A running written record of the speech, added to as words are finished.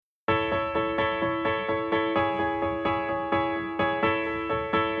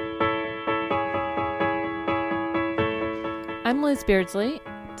I'm Liz Beardsley,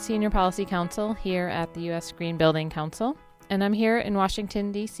 Senior Policy Counsel here at the U.S. Green Building Council, and I'm here in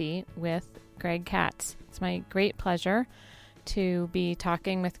Washington, D.C. with Greg Katz. It's my great pleasure to be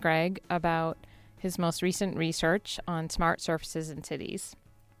talking with Greg about his most recent research on smart surfaces in cities.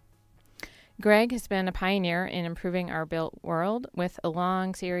 Greg has been a pioneer in improving our built world with a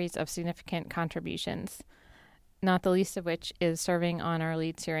long series of significant contributions, not the least of which is serving on our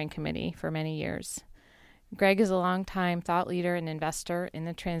lead steering committee for many years. Greg is a longtime thought leader and investor in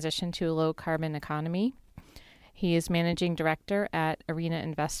the transition to a low-carbon economy. He is managing director at Arena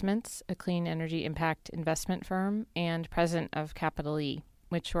Investments, a clean energy impact investment firm, and president of Capital E,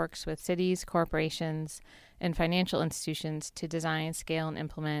 which works with cities, corporations, and financial institutions to design, scale, and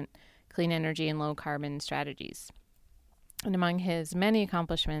implement clean energy and low-carbon strategies. And among his many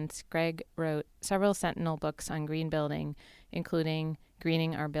accomplishments, Greg wrote several seminal books on green building, including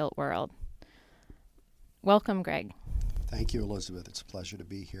Greening Our Built World. Welcome, Greg. Thank you, Elizabeth. It's a pleasure to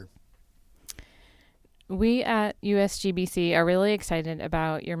be here. We at USGBC are really excited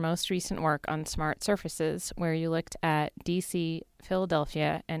about your most recent work on smart surfaces, where you looked at DC,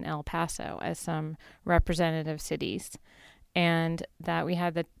 Philadelphia, and El Paso as some representative cities, and that we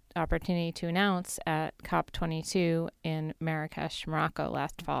had the opportunity to announce at COP22 in Marrakesh, Morocco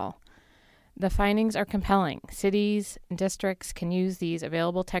last fall. The findings are compelling. Cities and districts can use these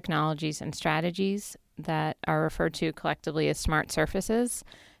available technologies and strategies that are referred to collectively as smart surfaces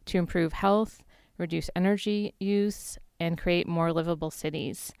to improve health, reduce energy use, and create more livable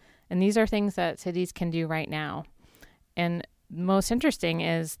cities. And these are things that cities can do right now. And most interesting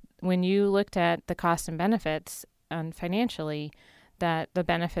is when you looked at the costs and benefits financially, that the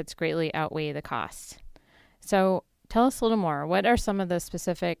benefits greatly outweigh the costs. So tell us a little more. What are some of the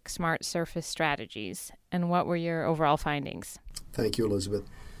specific smart surface strategies, and what were your overall findings? Thank you, Elizabeth.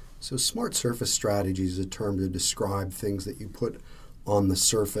 So smart surface strategy is a term to describe things that you put on the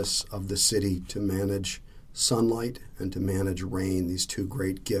surface of the city to manage sunlight and to manage rain, these two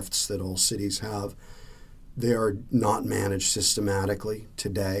great gifts that all cities have. They are not managed systematically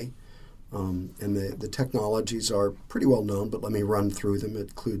today, and the technologies are pretty well known, but let me run through them. It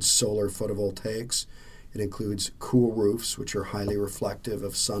includes solar photovoltaics. It includes cool roofs, which are highly reflective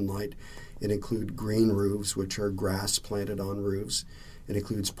of sunlight. It includes green roofs, which are grass planted on roofs. It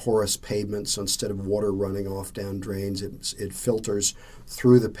includes porous pavements, so instead of water running off down drains, it filters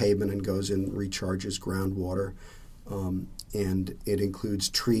through the pavement and goes in, recharges groundwater. And it includes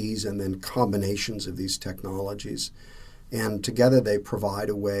trees and then combinations of these technologies. And together they provide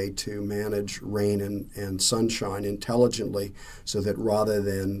a way to manage rain and sunshine intelligently so that rather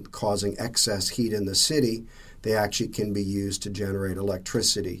than causing excess heat in the city, they actually can be used to generate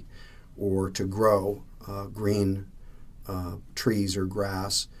electricity or to grow green trees or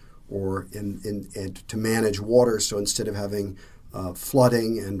grass, or and to manage water. So instead of having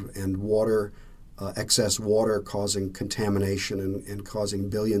flooding and water, excess water causing contamination and causing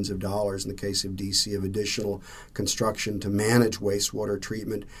billions of dollars in the case of DC of additional construction to manage wastewater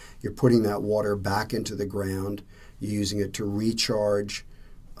treatment, you're putting that water back into the ground, you're using it to recharge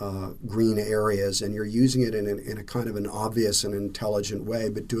green areas, and you're using it in a kind of an obvious and intelligent way,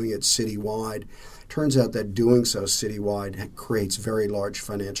 but doing it citywide. Turns out that doing so citywide creates very large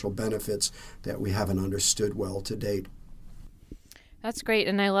financial benefits that we haven't understood well to date. That's great,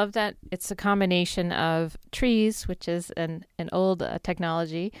 and I love that it's a combination of trees, which is an old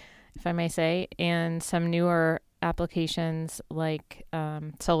technology, if I may say, and some newer applications like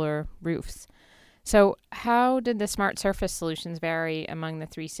solar roofs. So how did the smart surface solutions vary among the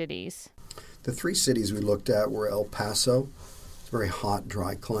three cities? The three cities we looked at were El Paso, very hot,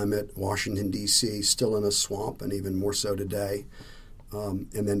 dry climate, Washington, D.C., still in a swamp, and even more so today, and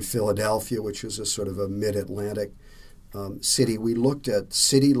then Philadelphia, which is a sort of a mid-Atlantic city. We looked at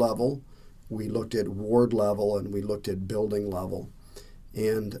city level, we looked at ward level, and we looked at building level.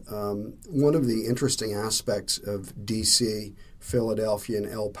 And one of the interesting aspects of D.C., Philadelphia,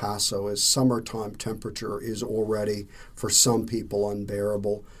 and El Paso is summertime temperature is already, for some people,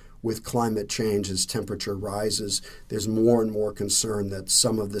 unbearable. With climate change, as temperature rises, there's more and more concern that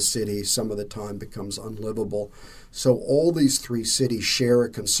some of the city, some of the time, becomes unlivable. So all these three cities share a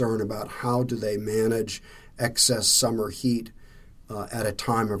concern about how do they manage excess summer heat at a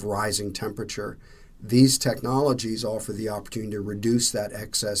time of rising temperature. These technologies offer the opportunity to reduce that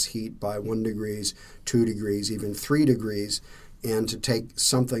excess heat by 1 degree, 2 degrees, even 3 degrees, and to take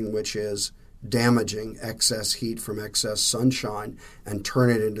something which is damaging excess heat from excess sunshine and turn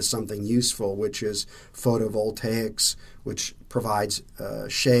it into something useful, which is photovoltaics, which provides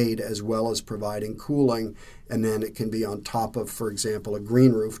shade as well as providing cooling. And then it can be on top of, for example, a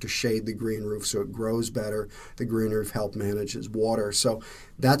green roof to shade the green roof so it grows better. The green roof help manages water. So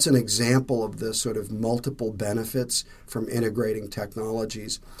that's an example of the sort of multiple benefits from integrating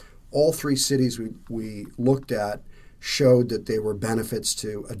technologies. All three cities we looked at showed that there were benefits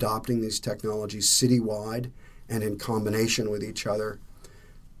to adopting these technologies citywide and in combination with each other.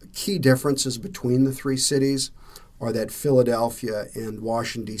 Key differences between the three cities are that Philadelphia and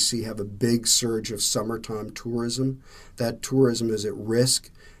Washington, D.C. have a big surge of summertime tourism. That tourism is at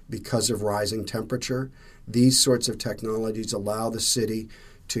risk because of rising temperature. These sorts of technologies allow the city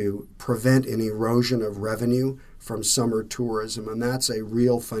to prevent an erosion of revenue from summer tourism, and that's a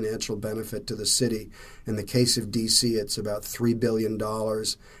real financial benefit to the city. In the case of D.C., it's about $3 billion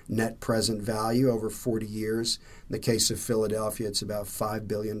net present value over 40 years. In the case of Philadelphia, it's about $5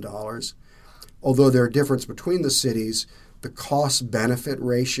 billion. Although there are differences between the cities, the cost-benefit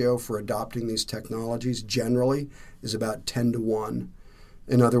ratio for adopting these technologies generally is about 10 to 1.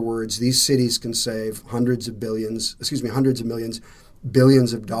 In other words, these cities can save hundreds of millions,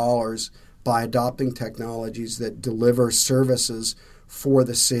 billions of dollars by adopting technologies that deliver services for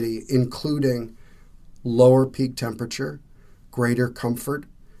the city, including lower peak temperature, greater comfort,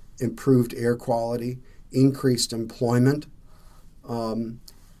 improved air quality, increased employment,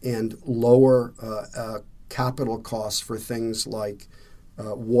 and lower capital costs for things like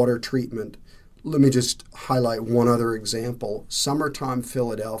water treatment. Let me just highlight one other example. Summertime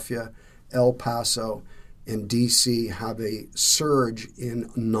Philadelphia, El Paso, and D.C. have a surge in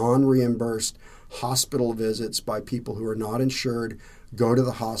non-reimbursed hospital visits by people who are not insured, go to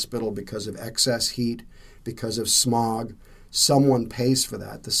the hospital because of excess heat, because of smog. Someone pays for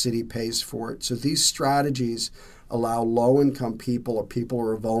that. The city pays for it. So these strategies allow low-income people or people who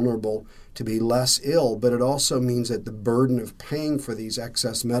are vulnerable to be less ill, but it also means that the burden of paying for these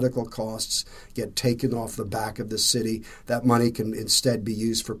excess medical costs get taken off the back of the city. That money can instead be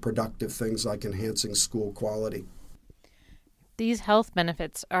used for productive things like enhancing school quality. These health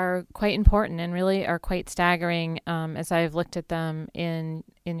benefits are quite important and really are quite staggering as I've looked at them in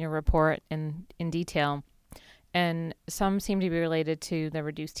your report in detail. And some seem to be related to the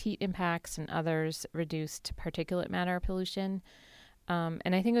reduced heat impacts and others reduced particulate matter pollution. And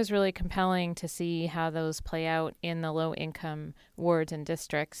I think it was really compelling to see how those play out in the low-income wards and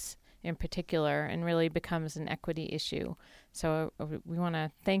districts in particular and really becomes an equity issue. So we want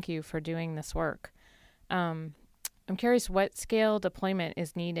to thank you for doing this work. I'm curious what scale deployment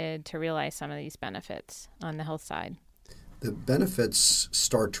is needed to realize some of these benefits on the health side. The benefits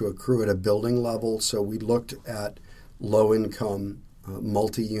start to accrue at a building level. So we looked at low-income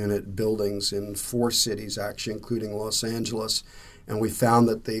multi-unit buildings in 4 cities, actually, including Los Angeles. And we found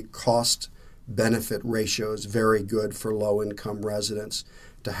that the cost-benefit ratio is very good for low-income residents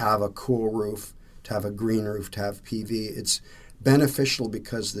to have a cool roof, to have a green roof, to have PV. It's beneficial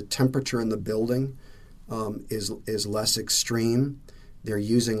because the temperature in the building is less extreme. They're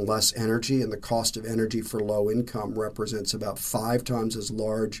using less energy, and the cost of energy for low income represents about 5 times as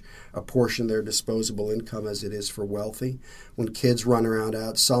large a portion of their disposable income as it is for wealthy. When kids run around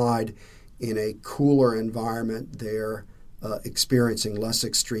outside in a cooler environment, they're experiencing less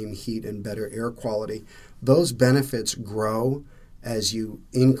extreme heat and better air quality. Those benefits grow as you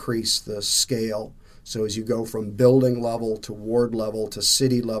increase the scale. So as you go from building level to ward level to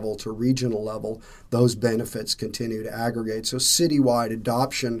city level to regional level, those benefits continue to aggregate. So citywide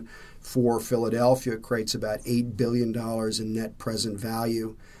adoption for Philadelphia creates about $8 billion in net present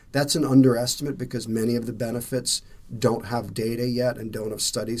value. That's an underestimate because many of the benefits don't have data yet and don't have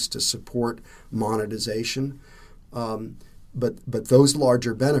studies to support monetization. But those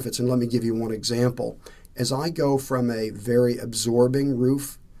larger benefits, and let me give you one example. As I go from a very absorbing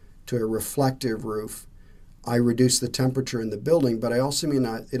roof to a reflective roof, I reduce the temperature in the building, but it also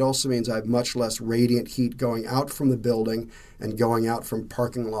means I have much less radiant heat going out from the building and going out from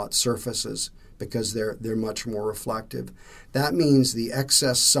parking lot surfaces because they're much more reflective. That means the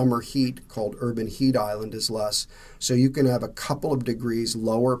excess summer heat, called urban heat island, is less. So you can have a couple of degrees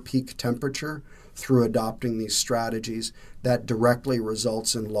lower peak temperature through adopting these strategies. That directly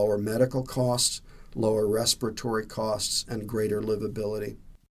results in lower medical costs, lower respiratory costs, and greater livability.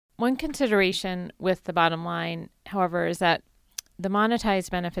 One consideration with the bottom line, however, is that the monetized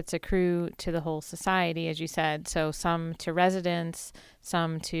benefits accrue to the whole society, as you said. So some to residents,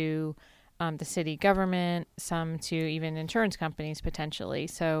 some to the city government, some to even insurance companies potentially.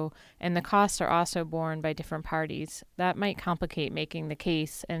 So, and the costs are also borne by different parties. That might complicate making the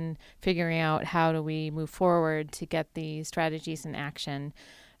case and figuring out how do we move forward to get these strategies in action.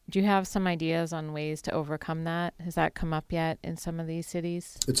 Do you have some ideas on ways to overcome that? Has that come up yet in some of these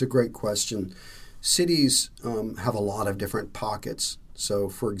cities? It's a great question. Cities have a lot of different pockets. So,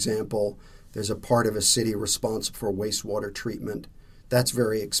 for example, there's a part of a city responsible for wastewater treatment. That's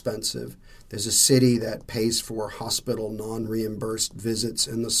very expensive. There's a city that pays for hospital non-reimbursed visits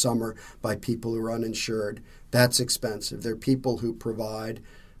in the summer by people who are uninsured. That's expensive. There are people who provide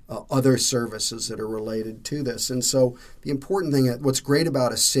other services that are related to this. And so the important thing, what's great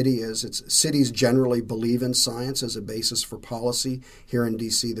about a city is cities generally believe in science as a basis for policy. Here in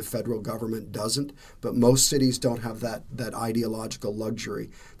D.C., the federal government doesn't, but most cities don't have that ideological luxury.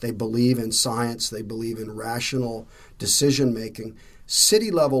 They believe in science. They believe in rational decision-making.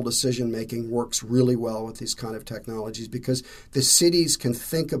 City-level decision-making works really well with these kind of technologies because the cities can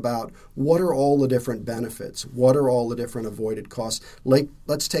think about what are all the different benefits, what are all the different avoided costs.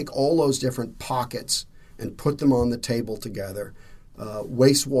 Let's take all those different pockets and put them on the table together.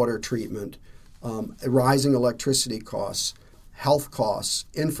 Wastewater treatment, rising electricity costs, health costs,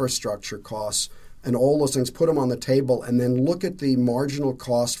 infrastructure costs, and all those things, put them on the table and then look at the marginal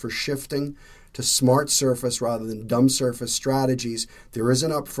cost for shifting to smart surface rather than dumb surface strategies. There is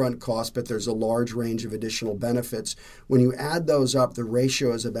an upfront cost, but there's a large range of additional benefits. When you add those up, the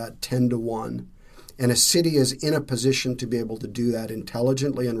ratio is about 10-1. And a city is in a position to be able to do that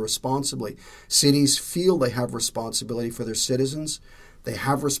intelligently and responsibly. Cities feel they have responsibility for their citizens. They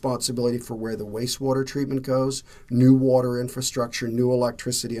have responsibility for where the wastewater treatment goes, new water infrastructure, new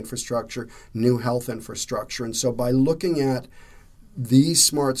electricity infrastructure, new health infrastructure. And so by looking at these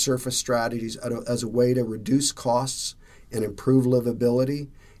smart surface strategies as a way to reduce costs and improve livability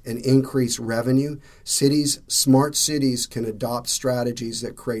and increase revenue, smart cities can adopt strategies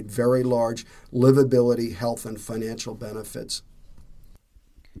that create very large livability, health, and financial benefits.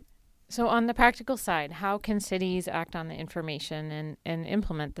 So on the practical side, how can cities act on the information and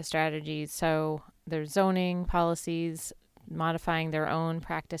implement the strategies? So there's zoning policies, modifying their own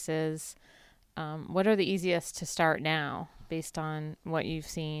practices. What are the easiest to start now based on what you've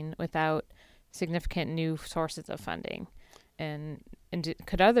seen without significant new sources of funding? And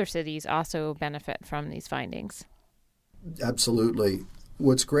could other cities also benefit from these findings? Absolutely.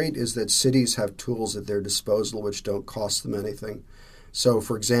 What's great is that cities have tools at their disposal which don't cost them anything. So,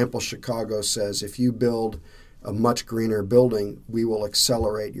 for example, Chicago says if you build a much greener building, we will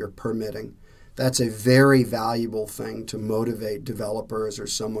accelerate your permitting. That's a very valuable thing to motivate developers or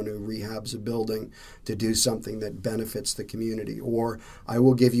someone who rehabs a building to do something that benefits the community. Or I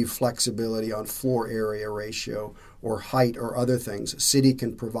will give you flexibility on floor area ratio or height or other things. A city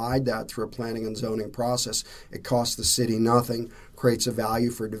can provide that through a planning and zoning process. It costs the city nothing, creates a value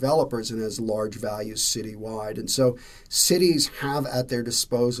for developers, and has large values citywide. And so cities have at their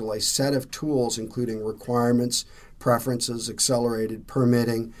disposal a set of tools, including requirements, preferences, accelerated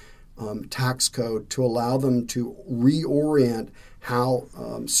permitting, tax code, to allow them to reorient how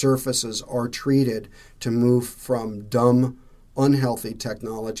surfaces are treated to move from dumb, unhealthy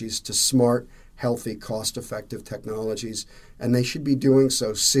technologies to smart, healthy, cost-effective technologies. And they should be doing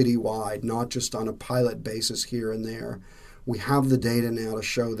so citywide, not just on a pilot basis here and there. We have the data now to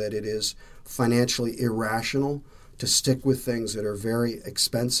show that it is financially irrational to stick with things that are very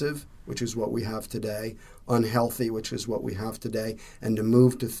expensive, which is what we have today, unhealthy, which is what we have today, and to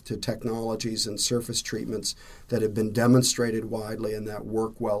move to technologies and surface treatments that have been demonstrated widely and that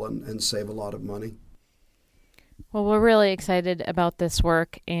work well and save a lot of money. Well, we're really excited about this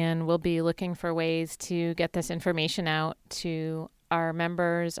work, and we'll be looking for ways to get this information out to our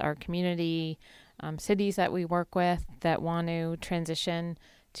members, our community, cities that we work with that want to transition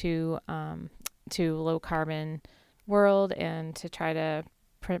to low carbon world and to try to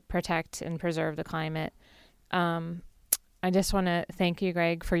protect and preserve the climate. I just want to thank you,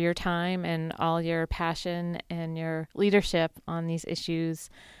 Greg, for your time and all your passion and your leadership on these issues.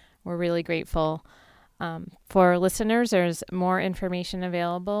 We're really grateful. For listeners, there's more information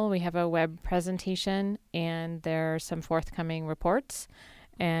available. We have a web presentation and there are some forthcoming reports,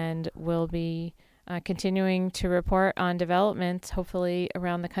 and we'll be continuing to report on developments, hopefully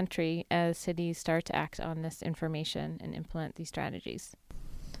around the country, as cities start to act on this information and implement these strategies.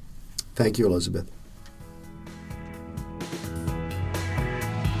 Thank you, Elizabeth.